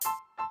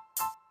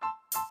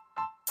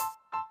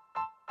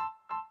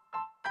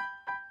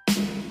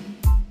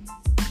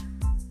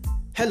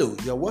Hello,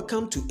 you're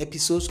welcome to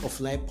Episodes of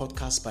Life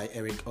podcast by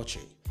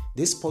Otchere.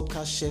 This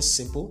podcast shares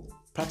simple,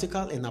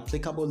 practical, and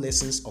applicable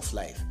lessons of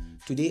life.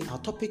 Today, our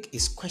topic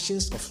is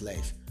questions of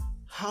life.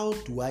 How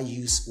do I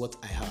use what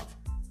I have?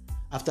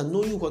 After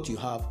knowing what you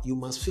have, you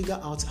must figure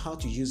out how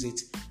to use it,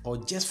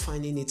 or just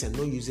finding it and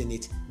not using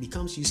it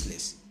becomes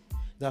useless.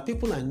 There are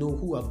people I know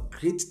who have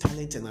great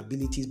talent and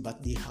abilities,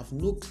 but they have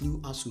no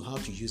clue as to how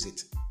to use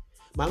it.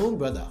 My own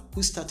brother,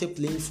 who started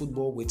playing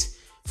football with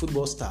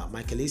football star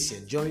Michael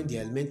Essien during the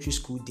elementary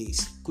school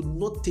days, could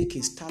not take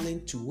his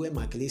talent to where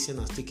Michael Essien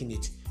has taken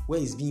it, where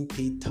he's being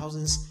paid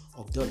thousands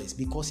of dollars,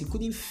 because he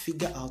couldn't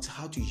figure out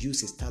how to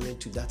use his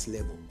talent to that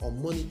level or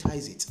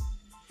monetize it.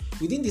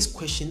 Within this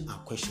question are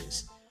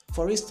questions.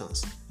 For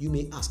instance, you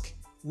may ask,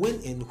 when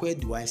and where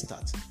do I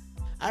start?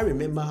 I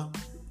remember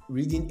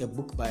reading a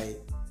book by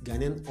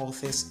Ghanaian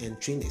authors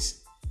and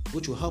trainers,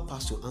 which will help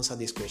us to answer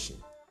this question.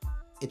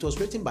 It was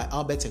written by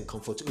Albert and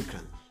Comfort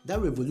Ukran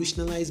that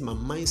revolutionized my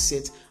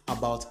mindset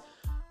about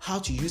how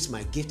to use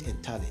my gift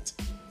and talent.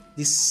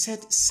 They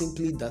said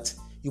simply that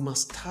you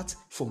must start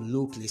from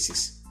low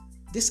places.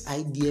 This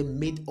idea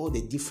made all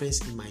the difference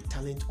in my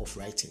talent of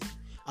writing.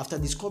 After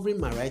discovering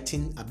my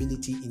writing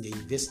ability in the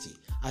university,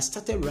 I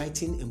started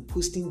writing and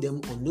posting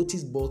them on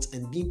notice boards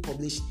and being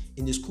published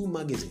in the school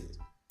magazines.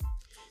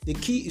 The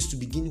key is to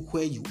begin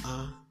where you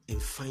are and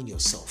find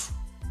yourself.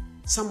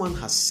 Someone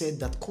has said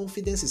that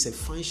confidence is a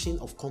function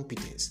of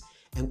competence,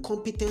 and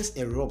competence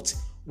erupts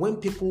when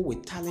people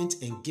with talent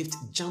and gift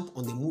jump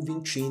on the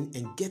moving train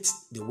and get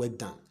the work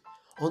done.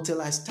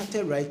 Until I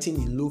started writing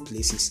in low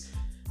places,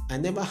 I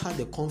never had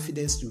the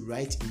confidence to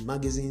write in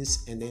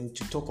magazines and then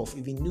to talk of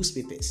even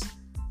newspapers.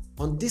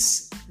 On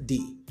this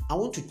day, I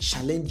want to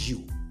challenge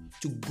you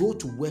to go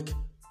to work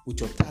with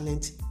your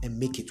talent and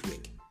make it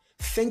work.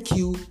 Thank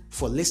you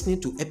for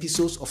listening to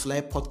Episodes of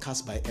Life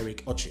podcast by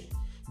Otchere.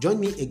 Join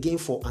me again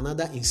for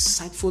another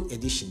insightful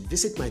edition.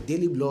 Visit my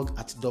daily blog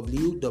at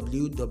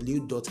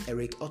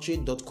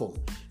www.ericotchere.com.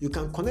 You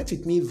can connect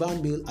with me via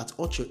mail at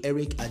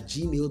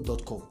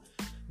otchereeric@gmail.com.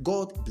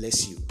 God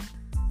bless you.